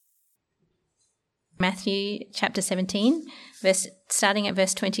Matthew chapter 17, starting at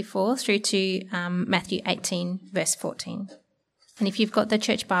verse 24 through to Matthew 18, verse 14. And if you've got the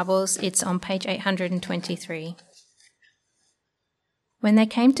church Bibles, it's on page 823. When they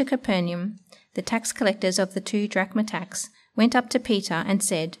came to Capernaum, the tax collectors of the 2 drachma tax went up to Peter and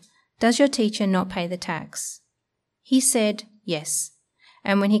said, "Does your teacher not pay the tax?" He said, "Yes."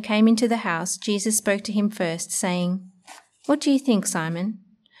 And when he came into the house, Jesus spoke to him first, saying, "What do you think, Simon?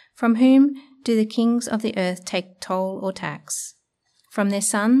 From whom do the kings of the earth take toll or tax? From their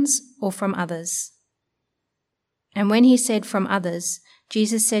sons or from others?" And when he said from others,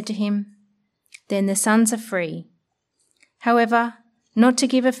 Jesus said to him, "Then the sons are free. However, not to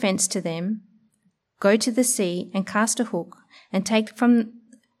give offence to them, go to the sea and cast a hook and take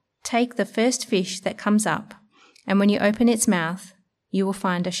the first fish that comes up, and when you open its mouth, you will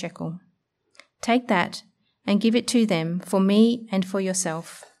find a shekel. Take that and give it to them for me and for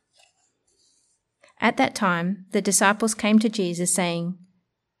yourself." At that time, the disciples came to Jesus, saying,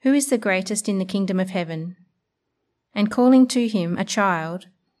 "Who is the greatest in the kingdom of heaven?" And calling to him a child,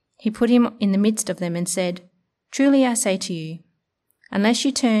 he put him in the midst of them and said, "Truly I say to you, unless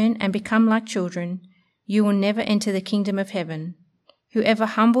you turn and become like children, you will never enter the kingdom of heaven. Whoever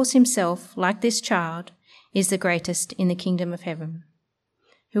humbles himself like this child is the greatest in the kingdom of heaven.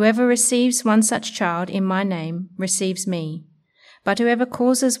 Whoever receives one such child in my name receives me. But whoever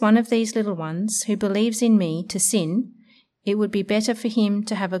causes one of these little ones who believes in me to sin, it would be better for him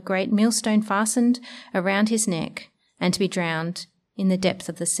to have a great millstone fastened around his neck and to be drowned in the depth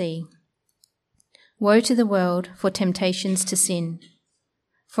of the sea. Woe to the world for temptations to sin.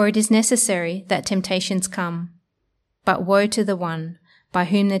 For it is necessary that temptations come, but woe to the one by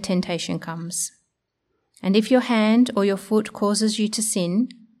whom the temptation comes. And if your hand or your foot causes you to sin,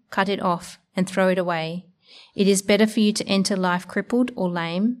 cut it off and throw it away. It is better for you to enter life crippled or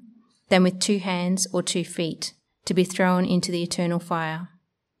lame than with 2 hands or 2 feet to be thrown into the eternal fire.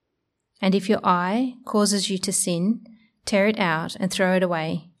 And if your eye causes you to sin, tear it out and throw it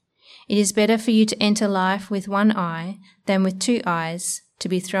away. It is better for you to enter life with 1 eye than with 2 eyes to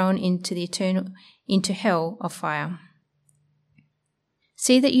be thrown into hell of fire.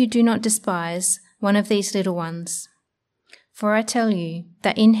 See that you do not despise one of these little ones. For I tell you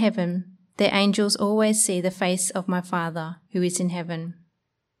that in heaven their angels always see the face of my Father who is in heaven.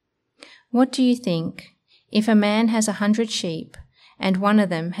 What do you think? If a man has 100 sheep, and one of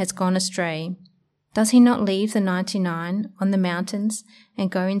them has gone astray, does he not leave the 99 on the mountains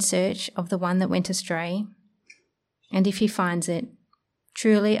and go in search of the one that went astray? And if he finds it,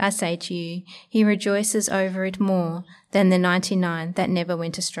 truly I say to you, he rejoices over it more than the 99 that never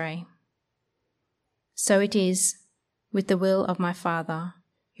went astray. So it is with the will of my Father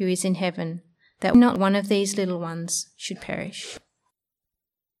who is in heaven, that not one of these little ones should perish.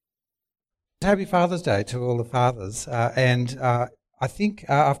 Happy Father's Day to all the fathers. I think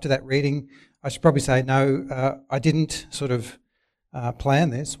after that reading, I should probably say, no, I didn't sort of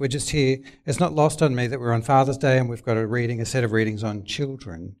plan this. We're just here. It's not lost on me that we're on Father's Day and we've got a set of readings on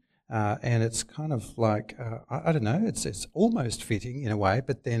children. And it's kind of like, I don't know, it's almost fitting in a way,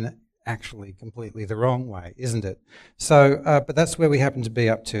 but then actually completely the wrong way, isn't it? So, but that's where we happen to be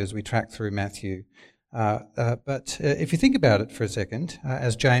up to as we track through Matthew. But if you think about it for a second,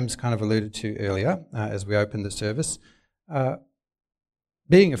 as James kind of alluded to earlier, as we opened the service,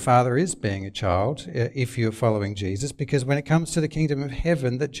 being a father is being a child if you're following Jesus, because when it comes to the kingdom of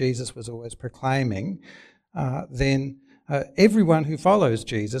heaven that Jesus was always proclaiming, then everyone who follows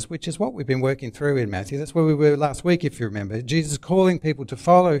Jesus, which is what we've been working through in Matthew, that's where we were last week if you remember, Jesus calling people to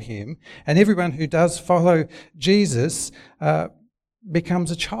follow him, and everyone who does follow Jesus becomes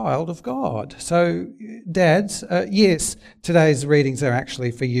a child of God. So dads, yes, today's readings are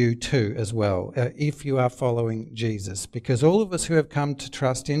actually for you too as well, if you are following Jesus, because all of us who have come to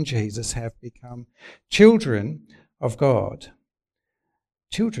trust in Jesus have become children of God.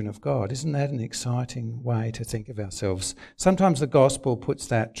 Children of God, isn't that an exciting way to think of ourselves? Sometimes the gospel puts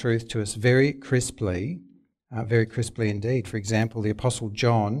that truth to us very crisply indeed. For example, the Apostle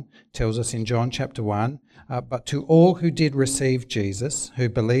John tells us in John chapter 1, but to all who did receive Jesus, who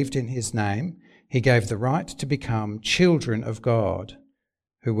believed in his name, he gave the right to become children of God,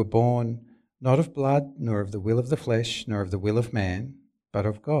 who were born not of blood, nor of the will of the flesh, nor of the will of man, but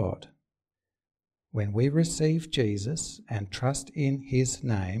of God. When we receive Jesus and trust in his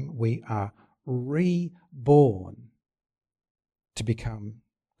name, we are reborn to become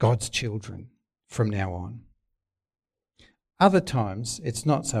God's children from now on. Other times, it's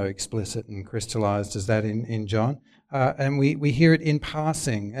not so explicit and crystallised as that in John, and we hear it in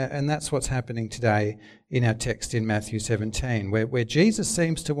passing, and that's what's happening today in our text in Matthew 17, where Jesus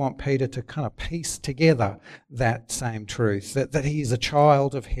seems to want Peter to kind of piece together that same truth, that he is a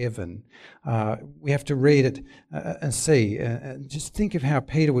child of heaven. We have to read it and see, and just think of how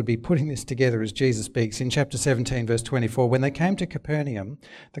Peter would be putting this together as Jesus speaks. In chapter 17, verse 24, when they came to Capernaum,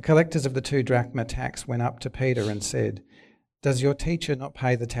 the collectors of the 2 drachma tax went up to Peter and said, "Does your teacher not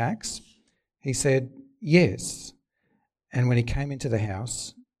pay the tax?" He said, "Yes." And when he came into the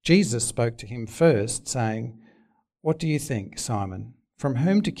house, Jesus spoke to him first, saying, "What do you think, Simon? From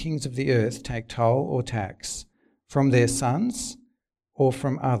whom do kings of the earth take toll or tax? From their sons or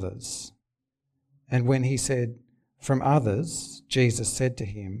from others?" And when he said, "From others," Jesus said to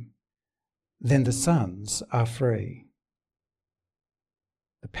him, "Then the sons are free."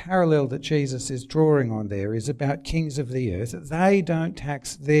 The parallel that Jesus is drawing on there is about kings of the earth. They don't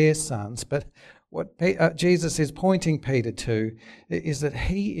tax their sons, but what Jesus is pointing Peter to is that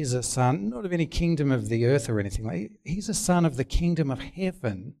he is a son, not of any kingdom of the earth or anything like that. He's a son of the kingdom of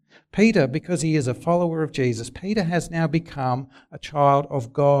heaven. Peter, because he is a follower of Jesus, Peter has now become a child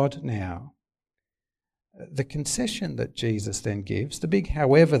of God now. The concession that Jesus then gives, the big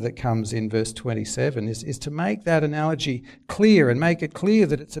however that comes in verse 27, is to make that analogy clear and make it clear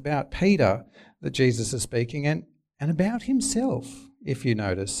that it's about Peter that Jesus is speaking and about himself, if you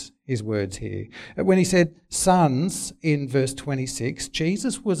notice his words here. When he said sons in verse 26,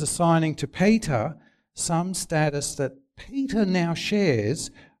 Jesus was assigning to Peter some status that Peter now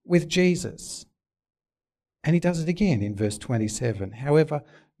shares with Jesus. And he does it again in verse 27. However,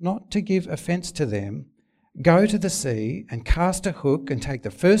 not to give offence to them, go to the sea and cast a hook and take the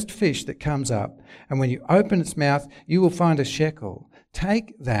first fish that comes up, and when you open its mouth, you will find a shekel.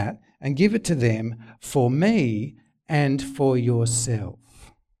 Take that and give it to them for me and for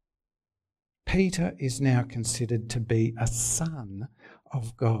yourself. Peter is now considered to be a son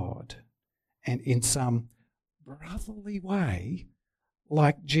of God, and in some brotherly way,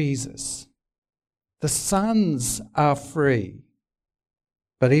 like Jesus. The sons are free.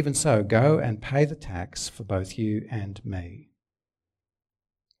 But even so, go and pay the tax for both you and me.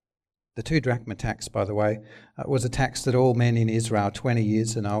 The 2 drachma tax, by the way, was a tax that all men in Israel 20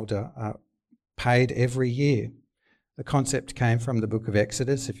 years and older paid every year. The concept came from the book of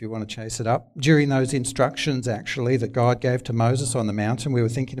Exodus, if you want to chase it up. During those instructions, actually, that God gave to Moses on the mountain, we were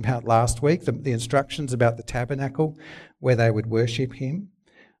thinking about last week, the instructions about the tabernacle, where they would worship him,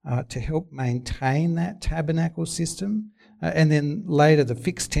 to help maintain that tabernacle system. And then later the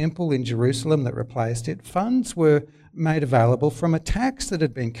fixed temple in Jerusalem that replaced it, funds were made available from a tax that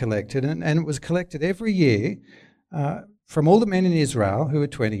had been collected, and it was collected every year from all the men in Israel who were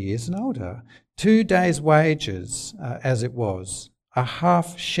 20 years and older. 2 days' wages, as it was, a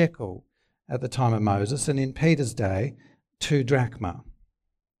half shekel at the time of Moses, and in Peter's day, 2 drachma.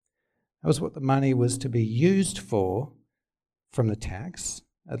 That was what the money was to be used for from the tax.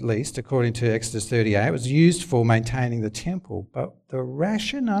 At least, according to Exodus 38, it was used for maintaining the temple. But the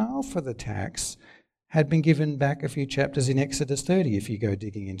rationale for the tax had been given back a few chapters in Exodus 30, if you go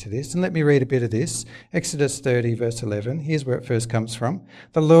digging into this. And let me read a bit of this. Exodus 30, verse 11. Here's where it first comes from.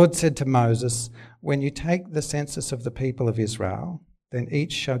 The Lord said to Moses, "When you take the census of the people of Israel, then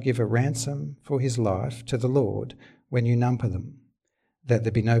each shall give a ransom for his life to the Lord when you number them, that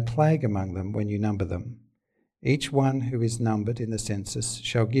there be no plague among them when you number them. Each one who is numbered in the census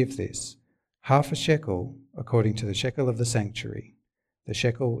shall give this, half a shekel according to the shekel of the sanctuary. The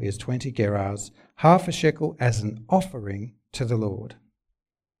shekel is 20 gerahs, half a shekel as an offering to the Lord."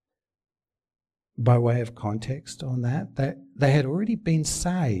 By way of context on that, they had already been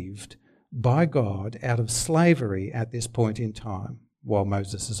saved by God out of slavery at this point in time, while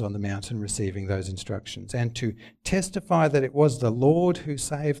Moses is on the mountain receiving those instructions. And to testify that it was the Lord who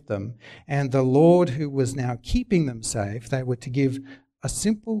saved them and the Lord who was now keeping them safe, they were to give a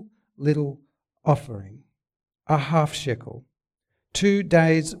simple little offering, a half shekel, 2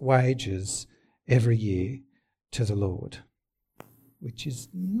 days' wages every year to the Lord, which is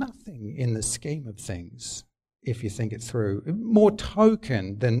nothing in the scheme of things, if you think it through. More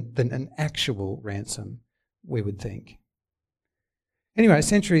token than an actual ransom, we would think. Anyway,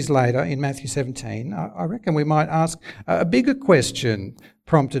 centuries later, in Matthew 17, I reckon we might ask a bigger question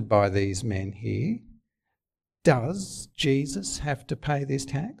prompted by these men here. Does Jesus have to pay this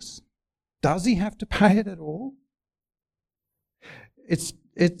tax? Does he have to pay it at all? It's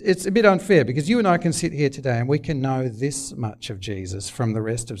a bit unfair, because you and I can sit here today and we can know this much of Jesus from the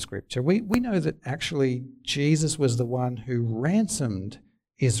rest of Scripture. We know that actually Jesus was the one who ransomed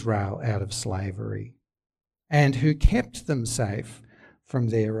Israel out of slavery. and who kept them safe from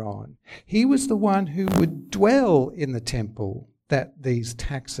there on. He was the one who would dwell in the temple that these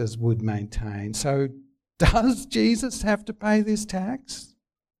taxes would maintain. So does Jesus have to pay this tax?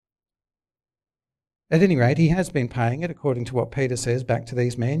 At any rate, he has been paying it according to what Peter says back to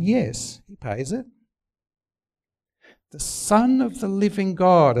these men. Yes, he pays it. The Son of the living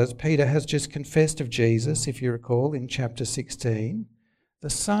God, as Peter has just confessed of Jesus, if you recall, in chapter 16, the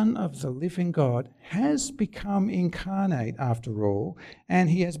Son of the living God has become incarnate after all, and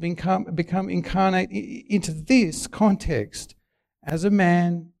he has become incarnate into this context as a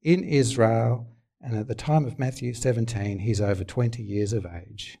man in Israel, and at the time of Matthew 17, he's over 20 years of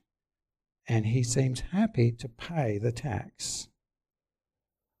age, and he seems happy to pay the tax.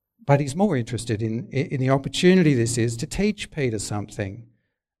 But he's more interested in the opportunity this is to teach Peter something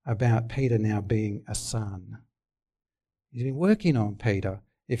about Peter now being a son. He's been working on Peter,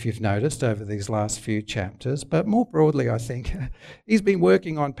 if you've noticed, over these last few chapters, but more broadly, I think, he's been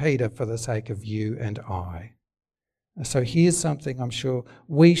working on Peter for the sake of you and I. So here's something I'm sure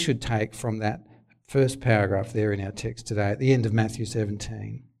we should take from that first paragraph there in our text today, at the end of Matthew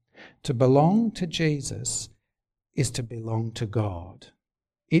 17. To belong to Jesus is to belong to God.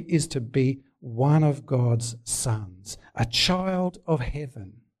 It is to be one of God's sons, a child of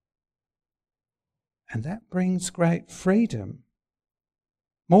heaven. And that brings great freedom,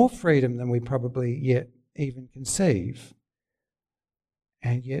 more freedom than we probably yet even conceive.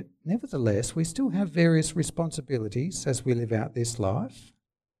 And yet, nevertheless, we still have various responsibilities as we live out this life.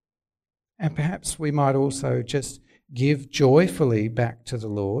 And perhaps we might also just give joyfully back to the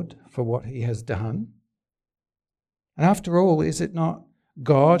Lord for what he has done. And after all, is it not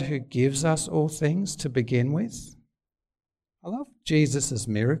God who gives us all things to begin with? I love Jesus'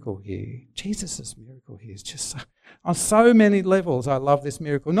 miracle here. Jesus' miracle here is just on so many levels. I love this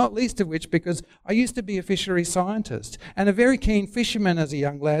miracle, not least of which because I used to be a fishery scientist and a very keen fisherman as a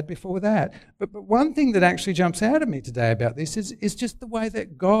young lad before that. But one thing that actually jumps out at me today about this is just the way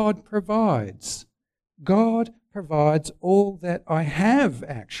that God provides. God provides all that I have,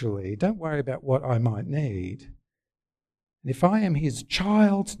 actually. Don't worry about what I might need. And if I am his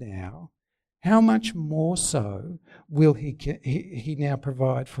child now, how much more so will he now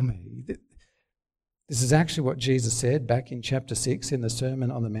provide for me? This is actually what Jesus said back in chapter 6 in the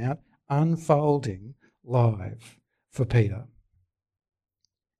Sermon on the Mount, unfolding live for Peter.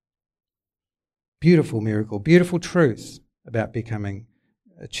 Beautiful miracle, beautiful truth about becoming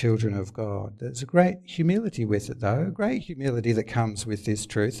children of God. There's a great humility with it, though, a great humility that comes with this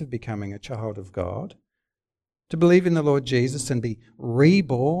truth of becoming a child of God. To believe in the Lord Jesus and be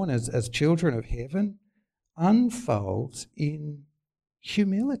reborn as children of heaven unfolds in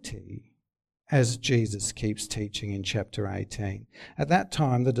humility, as Jesus keeps teaching in chapter 18. At that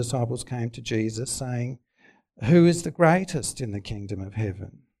time, the disciples came to Jesus saying, "Who is the greatest in the kingdom of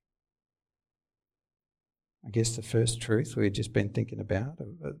heaven?" I guess the first truth we've just been thinking about,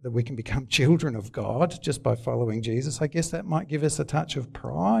 that we can become children of God just by following Jesus, I guess that might give us a touch of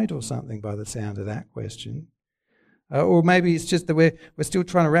pride or something by the sound of that question. Or maybe it's just that we're still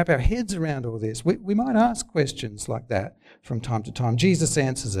trying to wrap our heads around all this. We might ask questions like that from time to time. Jesus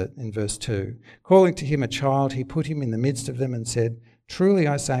answers it in verse 2. Calling to him a child, he put him in the midst of them and said, "Truly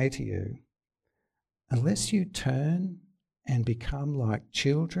I say to you, unless you turn and become like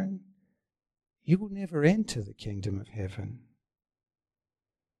children, you will never enter the kingdom of heaven."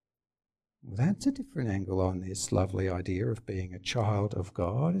 Well, that's a different angle on this lovely idea of being a child of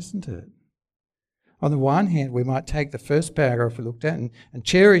God, isn't it? On the one hand, we might take the first paragraph we looked at and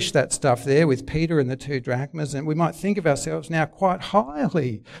cherish that stuff there with Peter and the 2 drachmas, and we might think of ourselves now quite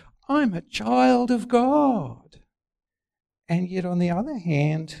highly. I'm a child of God. And yet on the other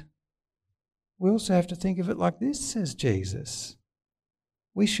hand, we also have to think of it like this, says Jesus.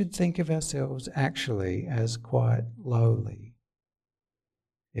 We should think of ourselves actually as quite lowly.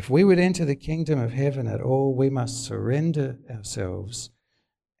 If we would enter the kingdom of heaven at all, we must surrender ourselves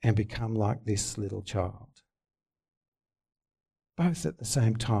and become like this little child. Both at the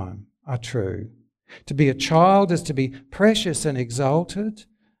same time are true. To be a child is to be precious and exalted,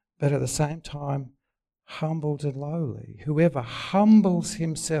 but at the same time humbled and lowly. Whoever humbles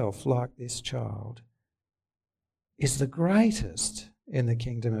himself like this child is the greatest in the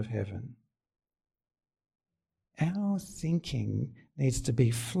kingdom of heaven. Our thinking needs to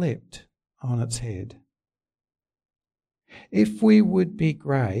be flipped on its head. If we would be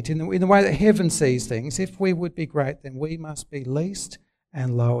great, in the way that heaven sees things, if we would be great, then we must be least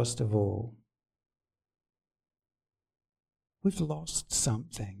and lowest of all. We've lost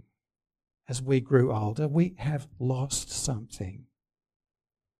something. As we grew older, we have lost something.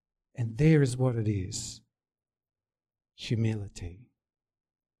 And there is what it is. humility.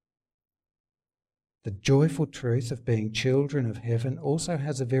 The joyful truth of being children of heaven also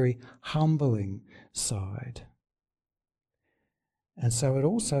has a very humbling side. And so it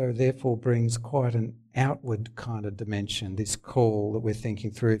also therefore brings quite an outward kind of dimension, this call that we're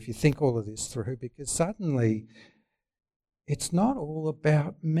thinking through, if you think all of this through, because suddenly it's not all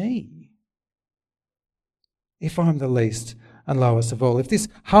about me. If I'm the least and lowest of all, if this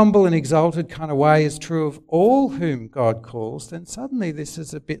humble and exalted kind of way is true of all whom God calls, then suddenly this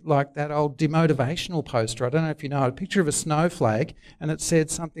is a bit like that old demotivational poster. I don't know if you know, a picture of a snowflake, and it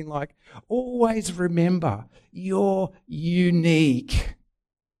said something like, always remember, you're unique,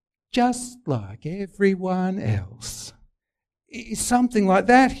 just like everyone else. It's something like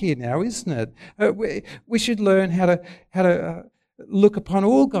that here now, isn't it? We should learn how to look upon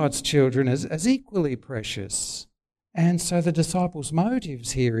all God's children as equally precious. And so the disciples'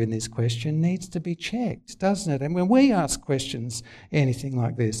 motives here in this question needs to be checked, doesn't it? And when we ask questions, anything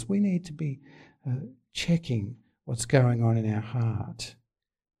like this, we need to be checking what's going on in our heart.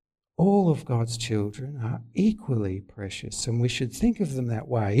 All of God's children are equally precious, and we should think of them that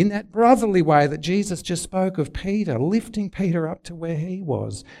way, in that brotherly way that Jesus just spoke of Peter, lifting Peter up to where he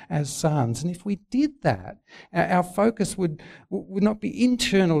was as sons. And if we did that, our focus would not be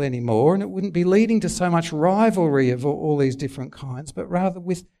internal anymore, and it wouldn't be leading to so much rivalry of all these different kinds, but rather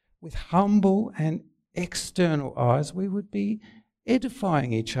with humble and external eyes, we would be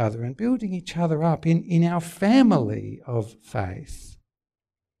edifying each other and building each other up in our family of faith.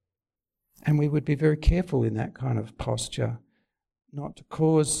 And we would be very careful in that kind of posture not to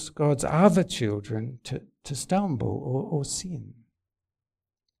cause God's other children to stumble or sin.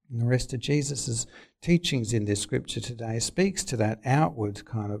 And the rest of Jesus' teachings in this scripture today speaks to that outward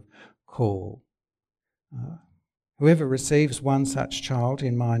kind of call. Whoever receives one such child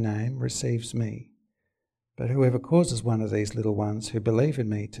in my name receives me. But whoever causes one of these little ones who believe in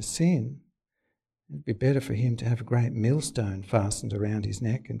me to sin, it would be better for him to have a great millstone fastened around his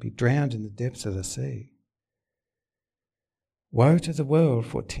neck and be drowned in the depths of the sea. Woe to the world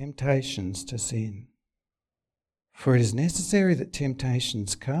for temptations to sin. For it is necessary that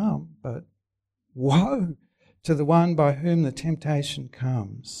temptations come, but woe to the one by whom the temptation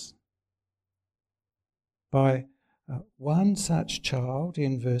comes. By one such child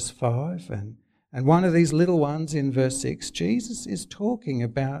in verse 5 and one of these little ones in verse 6, Jesus is talking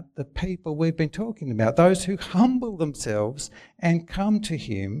about the people we've been talking about, those who humble themselves and come to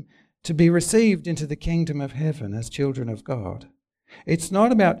him to be received into the kingdom of heaven as children of God. It's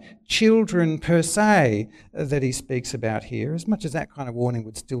not about children per se that he speaks about here, as much as that kind of warning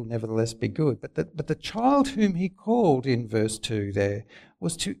would still nevertheless be good. But the child whom he called in verse 2 there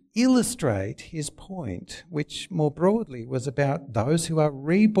was to illustrate his point, which more broadly was about those who are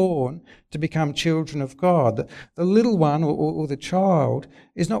reborn to become children of God. The little one or the child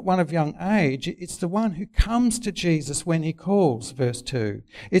is not one of young age. It's the one who comes to Jesus when he calls, verse 2.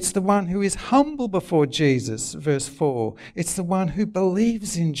 It's the one who is humble before Jesus, verse 4. It's the one who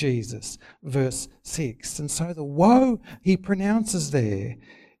believes in Jesus, verse 6. And so the woe he pronounces there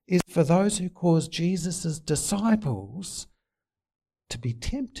is for those who cause Jesus' disciples to be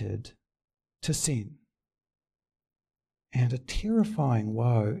tempted to sin. And a terrifying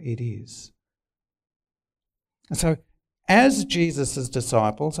woe it is. And so, as Jesus'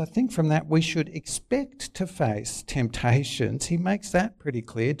 disciples, I think from that we should expect to face temptations. He makes that pretty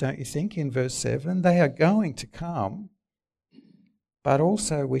clear, don't you think, in verse 7? They are going to come. But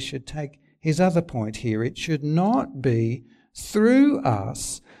also we should take his other point here. It should not be through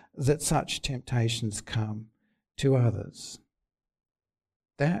us that such temptations come to others.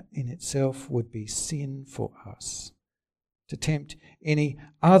 That in itself would be sin for us, to tempt any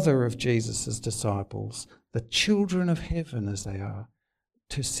other of Jesus' disciples, the children of heaven as they are,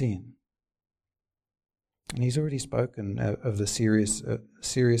 to sin. And he's already spoken of the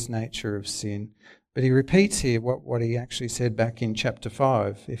serious nature of sin, but he repeats here what he actually said back in chapter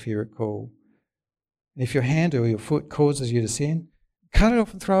 5, if you recall. If your hand or your foot causes you to sin, cut it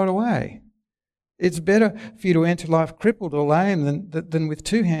off and throw it away. It's better for you to enter life crippled or lame than with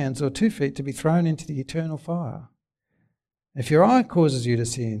 2 hands or 2 feet to be thrown into the eternal fire. If your eye causes you to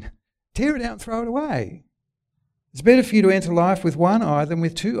sin, tear it out and throw it away. It's better for you to enter life with 1 eye than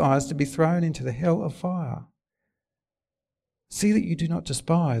with 2 eyes to be thrown into the hell of fire. See that you do not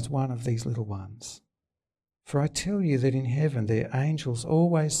despise one of these little ones. For I tell you that in heaven their angels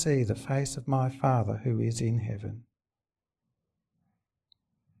always see the face of my Father who is in heaven.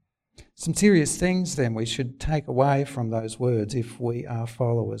 Some serious things then we should take away from those words if we are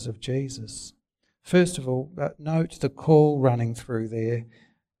followers of Jesus. First of all, note the call running through there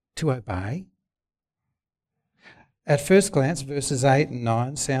to obey. At first glance, verses 8 and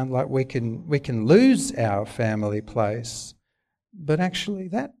 9 sound like we can lose our family place, but actually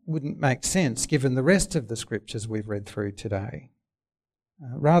that wouldn't make sense given the rest of the scriptures we've read through today.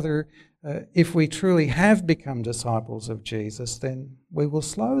 Rather, if we truly have become disciples of Jesus, then we will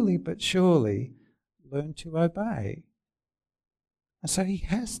slowly but surely learn to obey. And so he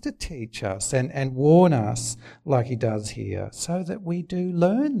has to teach us and warn us like he does here so that we do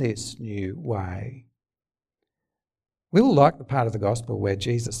learn this new way. We all like the part of the gospel where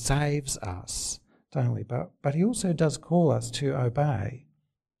Jesus saves us, don't we? But he also does call us to obey.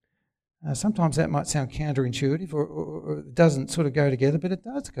 Sometimes that might sound counterintuitive or it doesn't sort of go together, but it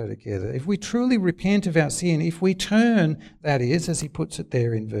does go together. If we truly repent of our sin, if we turn, that is, as he puts it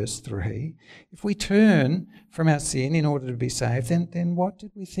there in verse 3, if we turn from our sin in order to be saved, then what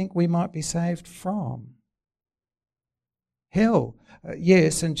did we think we might be saved from? Hell,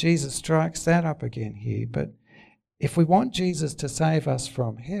 yes, and Jesus strikes that up again here, but if we want Jesus to save us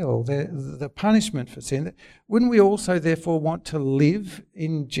from hell, the punishment for sin, wouldn't we also therefore want to live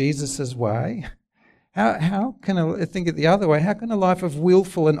in Jesus' way? How can I think it the other way? How can a life of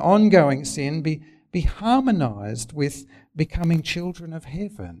willful and ongoing sin be harmonised with becoming children of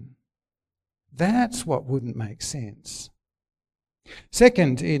heaven? That's what wouldn't make sense.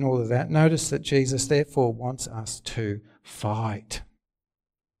 Second, in all of that, notice that Jesus therefore wants us to fight,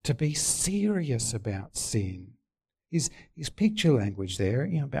 to be serious about sin. His picture language there,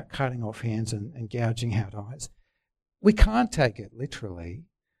 about cutting off hands and gouging out eyes, we can't take it literally.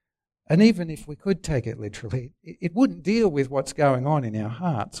 And even if we could take it literally, it wouldn't deal with what's going on in our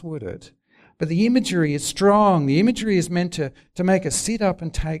hearts, would it? But the imagery is strong. The imagery is meant to make us sit up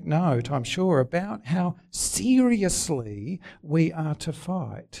and take note, I'm sure, about how seriously we are to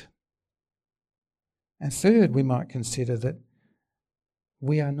fight. And third, we might consider that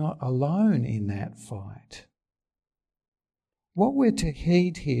we are not alone in that fight. What we're to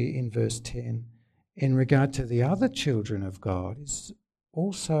heed here in verse 10 in regard to the other children of God is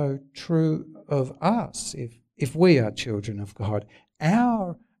also true of us if we are children of God.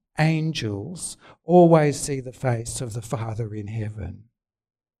 Our angels always see the face of the Father in heaven.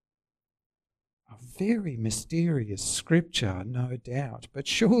 A very mysterious scripture, no doubt, but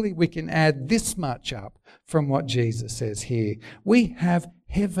surely we can add this much up from what Jesus says here. We have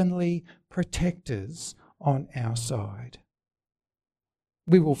heavenly protectors on our side.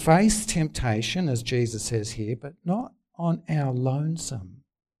 We will face temptation, as Jesus says here, but not on our lonesome.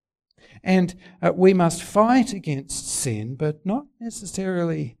 And we must fight against sin, but not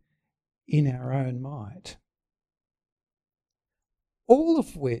necessarily in our own might. All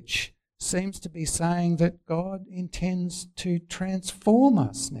of which seems to be saying that God intends to transform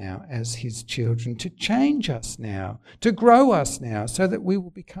us now as his children, to change us now, to grow us now, so that we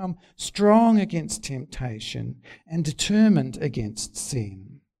will become strong against temptation and determined against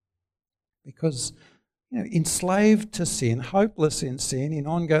sin. Because enslaved to sin, hopeless in sin, in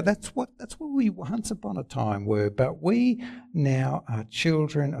ongoing, that's what we once upon a time were, but we now are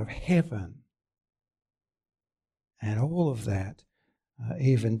children of heaven. And all of that,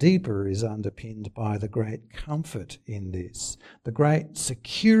 even deeper, is underpinned by the great comfort in this, the great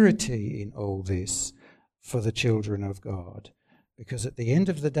security in all this for the children of God. Because at the end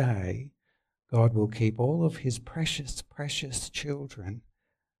of the day, God will keep all of his precious, precious children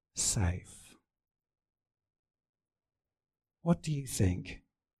safe. What do you think?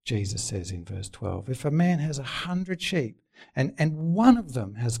 Jesus says in verse 12, if a man has 100 sheep and one of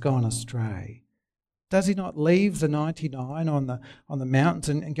them has gone astray, does he not leave the 99 on the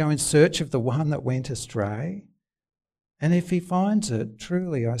mountains and go in search of the one that went astray? And if he finds it,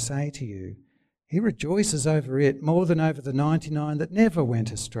 truly I say to you, he rejoices over it more than over the 99 that never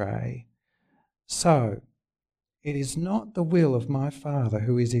went astray. So, it is not the will of my Father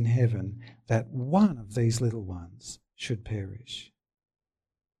who is in heaven that one of these little ones should perish.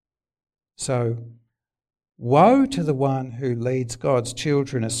 So, woe to the one who leads God's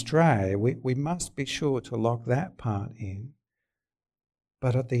children astray. We must be sure to lock that part in.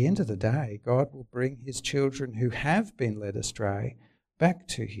 But at the end of the day, God will bring his children who have been led astray back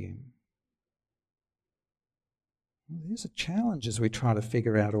to him. Well, there's a challenge as we try to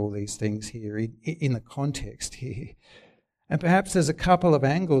figure out all these things here in the context here. And perhaps there's a couple of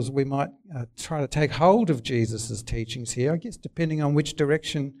angles we might try to take hold of Jesus' teachings here, I guess depending on which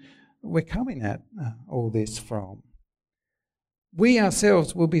direction we're coming at all this from. We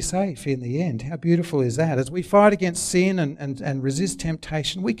ourselves will be safe in the end. How beautiful is that? As we fight against sin and resist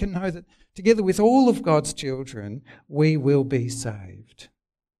temptation, we can know that together with all of God's children, we will be saved.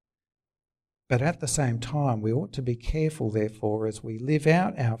 But at the same time, we ought to be careful, therefore, as we live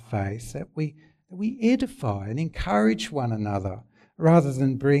out our faith, that we that we edify and encourage one another rather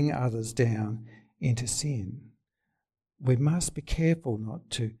than bring others down into sin. We must be careful not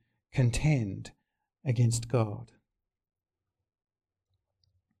to contend against God.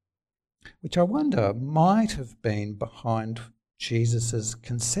 Which I wonder might have been behind Jesus'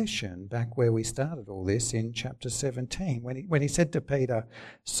 concession back where we started all this in chapter 17, when he said to Peter,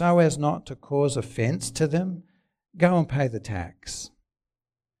 so as not to cause offence to them, go and pay the tax.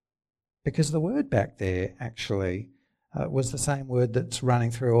 Because the word back there actually was the same word that's running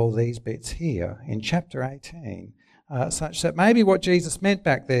through all these bits here in chapter 18, such that maybe what Jesus meant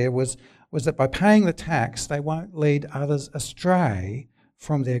back there was that by paying the tax they won't lead others astray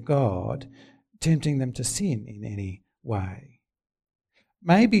from their God, tempting them to sin in any way.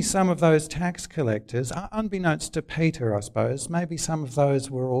 Maybe some of those tax collectors, unbeknownst to Peter, I suppose, maybe some of those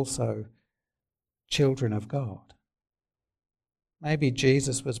were also children of God. Maybe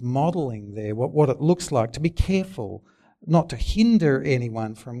Jesus was modelling there what it looks like to be careful not to hinder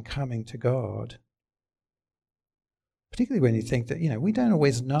anyone from coming to God. Particularly when you think that, we don't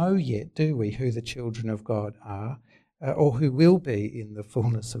always know yet, do we, who the children of God are or who will be in the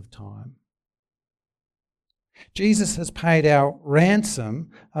fullness of time. Jesus has paid our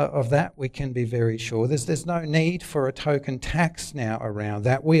ransom, of that we can be very sure. There's no need for a token tax now around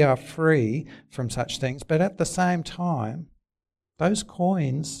that. We are free from such things. But at the same time, those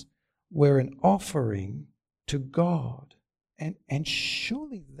coins were an offering to God. And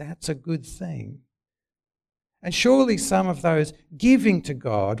surely that's a good thing. And surely some of those giving to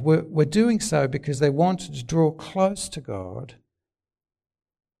God were doing so because they wanted to draw close to God.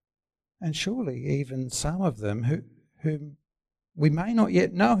 And surely even some of them whom we may not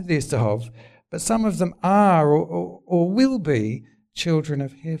yet know this of, but some of them are or will be children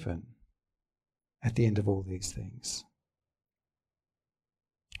of heaven at the end of all these things.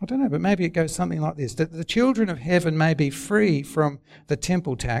 I don't know, but maybe it goes something like this, that the children of heaven may be free from the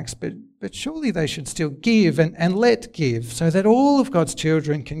temple tax, but surely they should still give and let give so that all of God's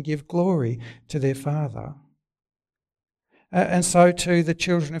children can give glory to their Father. And so too the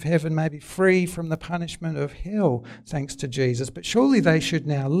children of heaven may be free from the punishment of hell, thanks to Jesus. But surely they should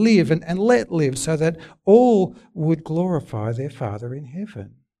now live and let live so that all would glorify their Father in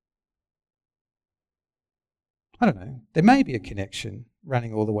heaven. I don't know. There may be a connection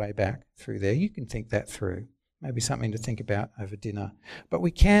running all the way back through there. You can think that through. Maybe something to think about over dinner. But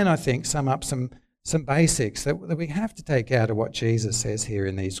we can, I think, sum up some basics that we have to take out of what Jesus says here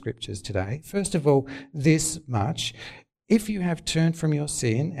in these scriptures today. First of all, this much. If you have turned from your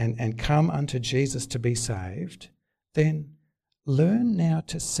sin and come unto Jesus to be saved, then learn now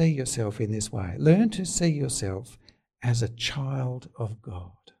to see yourself in this way. Learn to see yourself as a child of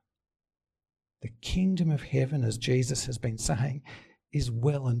God. The kingdom of heaven, as Jesus has been saying, is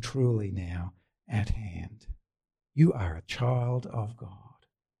well and truly now at hand. You are a child of God.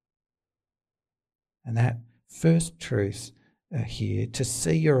 And that first truth here, to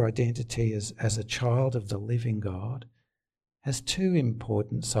see your identity as a child of the living God, has two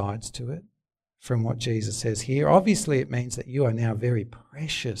important sides to it from what Jesus says here. Obviously, it means that you are now very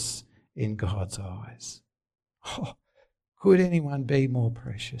precious in God's eyes. Oh, could anyone be more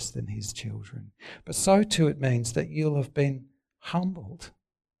precious than his children? But so too it means that you'll have been humbled,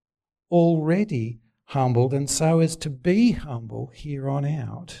 already humbled, and so as to be humble here on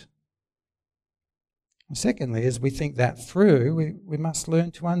out. And secondly, as we think that through, we must learn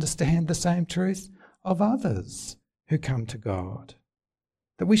to understand the same truth of others who come to God.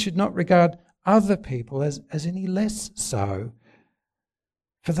 That we should not regard other people as any less so,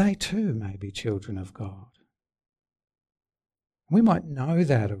 for they too may be children of God. We might know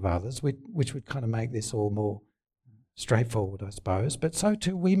that of others, which would kind of make this all more straightforward, I suppose, but so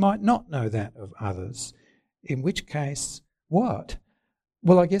too we might not know that of others, in which case, what?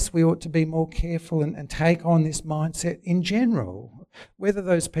 Well, I guess we ought to be more careful and take on this mindset in general, whether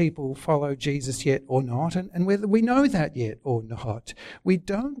those people follow Jesus yet or not, and whether we know that yet or not. We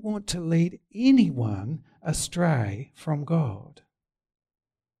don't want to lead anyone astray from God.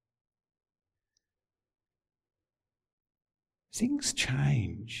 Things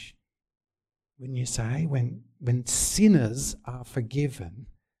change, wouldn't you say, when sinners are forgiven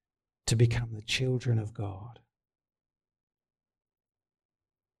to become the children of God.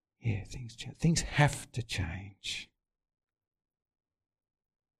 Yeah, things change. Things have to change.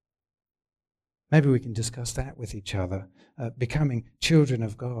 Maybe we can discuss that with each other, becoming children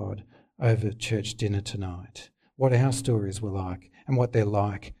of God over church dinner tonight, what our stories were like and what they're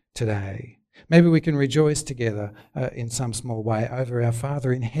like today. Maybe we can rejoice together in some small way over our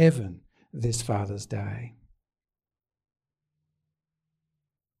Father in heaven this Father's Day.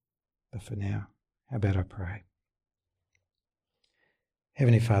 But for now, How about I pray?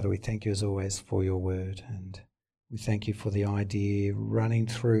 Heavenly Father, we thank you as always for your word, and we thank you for the idea running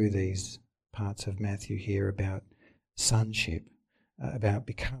through these parts of Matthew here about sonship, about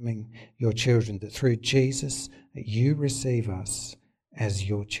becoming your children, that through Jesus you receive us as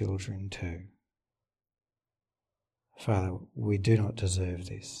your children too. Father, we do not deserve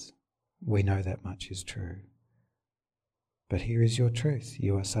this. We know that much is true. But here is your truth.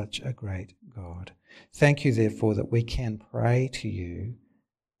 You are such a great God. Thank you, therefore, that we can pray to you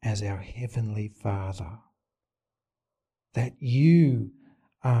as our Heavenly Father. That you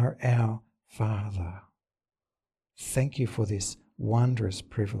are our Father. Thank you for this wondrous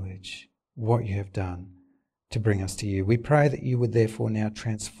privilege, what you have done to bring us to you. We pray that you would therefore now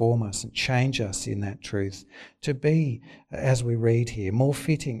transform us and change us in that truth to be, as we read here, more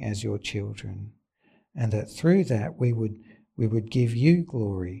fitting as your children, and that through that we would give you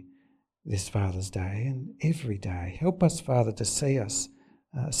glory this Father's Day and every day. Help us, Father, to see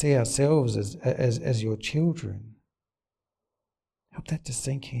ourselves as your children. Help that to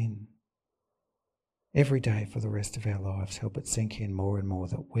sink in. Every day for the rest of our lives, help it sink in more and more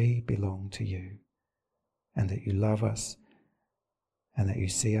that we belong to you and that you love us and that you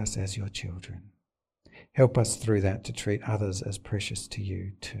see us as your children. Help us through that to treat others as precious to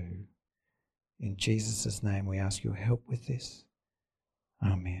you too. In Jesus' name we ask your help with this.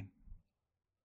 Amen.